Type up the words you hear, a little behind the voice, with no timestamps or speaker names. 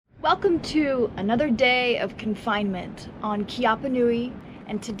Welcome to another day of confinement on Kiapa Nui,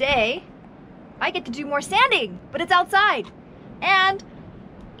 and today I get to do more sanding, but it's outside, and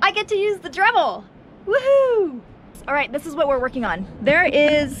I get to use the DREMEL. Woohoo! All right, this is what we're working on. There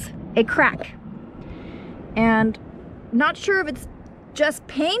is a crack, and not sure if it's just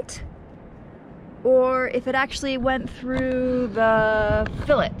paint or if it actually went through the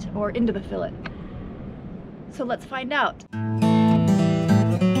fillet or into the fillet. So let's find out.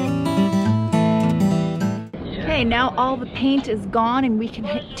 Okay, now all the paint is gone and we can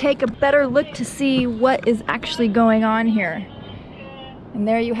take a better look to see what is actually going on here. And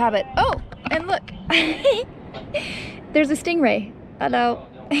there you have it. Oh, and look, there's a stingray. Hello.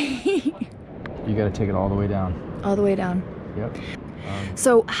 You gotta take it all the way down. All the way down. Yep.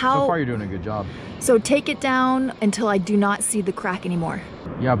 So so far you're doing a good job. So take it down until I do not see the crack anymore.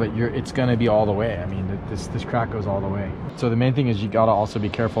 Yeah, but it's gonna be all the way. I mean, this crack goes all the way. So the main thing is you gotta also be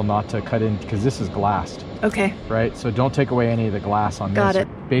careful not to cut in, because this is glassed. Okay. Right? So don't take away any of the glass on this. Got it.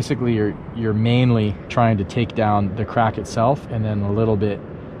 Basically, you're mainly trying to take down the crack itself and then a little bit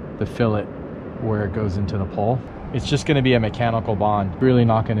the fillet where it goes into the pole. It's just gonna be a mechanical bond. Really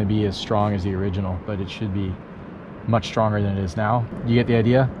not gonna be as strong as the original, but it should be much stronger than it is now. You get the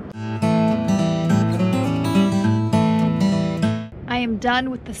idea? I am done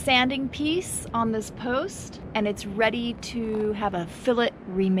with the sanding piece on this post, and it's ready to have a fillet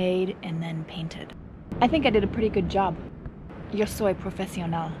remade and then painted. I think I did a pretty good job. Yo soy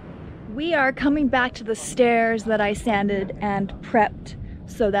profesional. We are coming back to the stairs that I sanded and prepped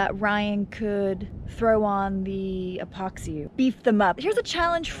so that Ryan could throw on the epoxy, beef them up. Here's a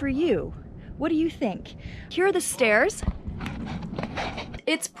challenge for you. What do you think? Here are the stairs.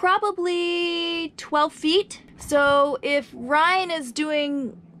 It's probably 12 feet. So if Ryan is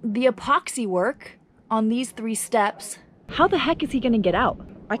doing the epoxy work on these 3 steps, how the heck is he gonna get out?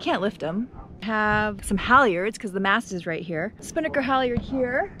 I can't lift him. Have some halyards because the mast is right here. Spinnaker halyard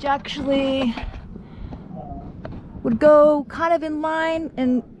here, which actually would go kind of in line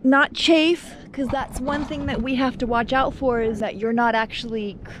and not chafe, because that's one thing that we have to watch out for, is that you're not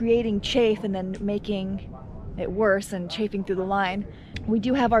actually creating chafe and then making it worse and chafing through the line. We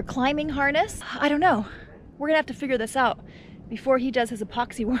do have our climbing harness. I don't know. We're gonna have to figure this out before he does his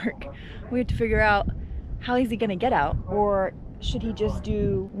epoxy work. We have to figure out how is he gonna get out, or should he just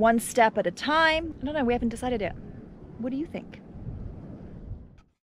do 1 step at a time? I don't know, we haven't decided yet. What do you think?